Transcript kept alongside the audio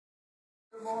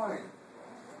Good morning.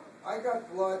 I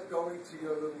got blood going to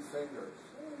your little fingers.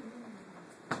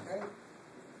 Okay?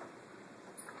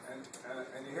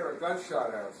 And you hear a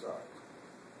gunshot outside.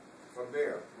 From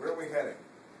there, where are we heading?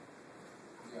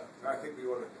 Yeah. I think we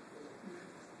ought to.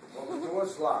 Well, the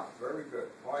door's locked. Very good.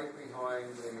 Right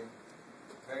behind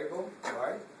the table,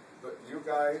 right? But you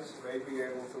guys may be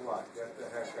able to what? Get the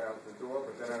heck out the door,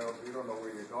 but then you don't know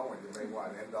where you're going. You may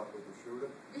want to end up with the shooter.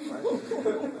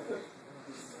 Right?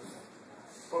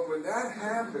 But when that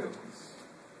happens,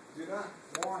 you don't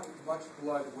want much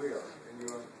blood where? In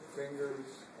your fingers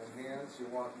and hands, you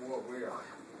want more where?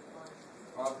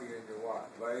 Probably in your what?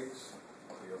 Legs?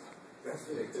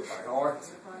 Definitely to my heart,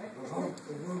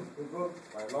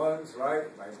 my lungs,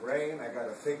 right? My brain. I got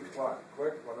to think what?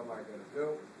 Quick, what am I going to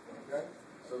do? Okay?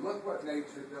 So look what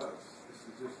nature does. This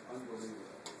is just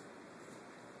unbelievable.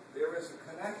 There is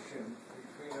a connection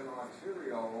between an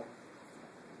arteriole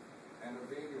and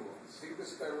a venule. See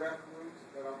this direct route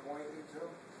that I'm pointing to?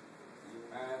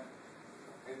 And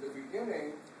in the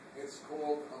beginning, it's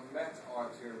called a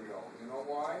metarteriole. You know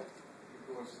why?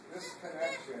 Because this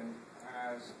connection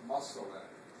has muscle in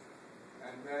it.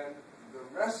 And then the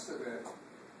rest of it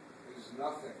is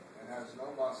nothing. It has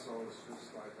no muscle. It's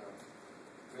just like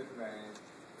a thin vein.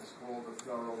 It's called a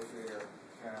thoroughfare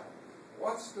channel.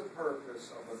 What's the purpose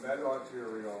of a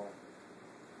metarteriole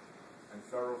and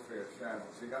thoroughfare channel?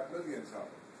 So you got millions of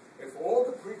them. If all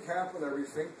the precapillary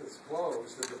sphincters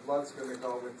closed, then the blood's going to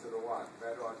go into the what?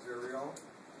 Metarteriole,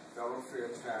 thoroughfare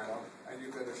channel, and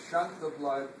you're going to shunt the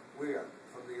blood where?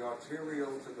 From the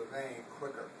arteriole to the vein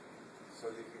quicker. So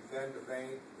you can then the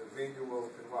venule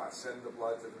can what? Send the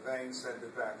blood to the vein, send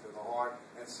it back to the heart,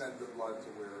 and send the blood to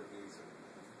where it needs it.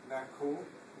 Isn't that cool?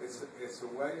 It's a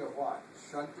way of what?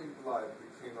 Shunting blood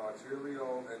between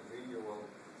arteriole and venule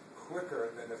quicker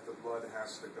than if the blood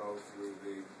has to go through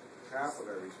the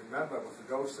capillaries. Remember, if it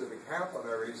goes through the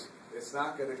capillaries, it's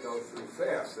not going to go through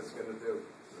fast. It's going to do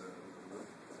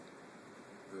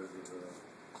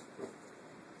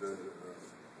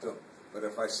but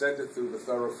if I send it through the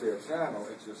thoroughfare channel,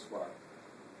 it just what?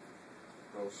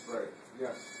 Goes straight.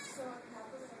 Yes? So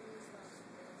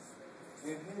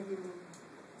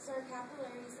are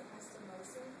capillaries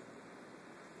anastomosis?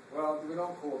 Well, we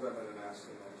don't call them an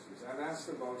anastamoses.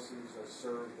 Anastamoses are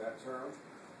served, that term,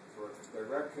 for a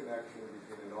direct connection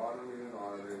between an artery and an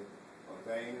artery, a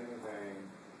vein and a vein,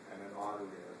 and an artery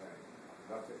and a vein.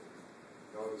 Nothing.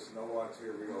 Notice no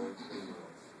arteriole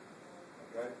venules.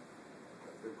 Okay?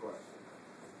 Good question.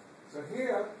 So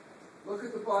here, look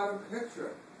at the bottom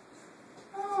picture.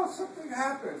 Oh, something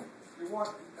happened.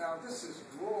 Now this is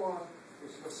raw.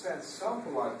 It will send some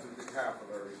blood to the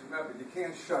capillaries. Remember, you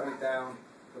can't shut it down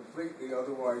completely,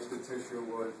 otherwise the tissue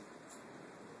would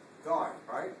die,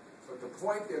 right? But the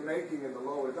point they're making in the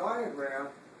lower diagram,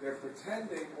 they're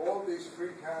pretending all these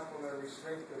precapillary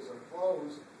sphincters are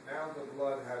closed. Now the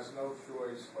blood has no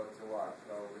choice but to what?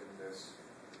 Go in this.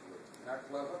 Isn't that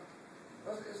clever?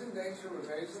 Isn't nature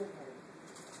amazing?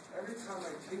 Every time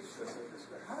I teach this, I just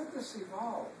go, how did this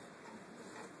evolve?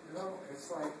 You know, it's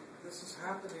like this is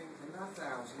happening in not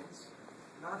thousands,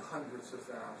 not hundreds of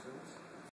thousands.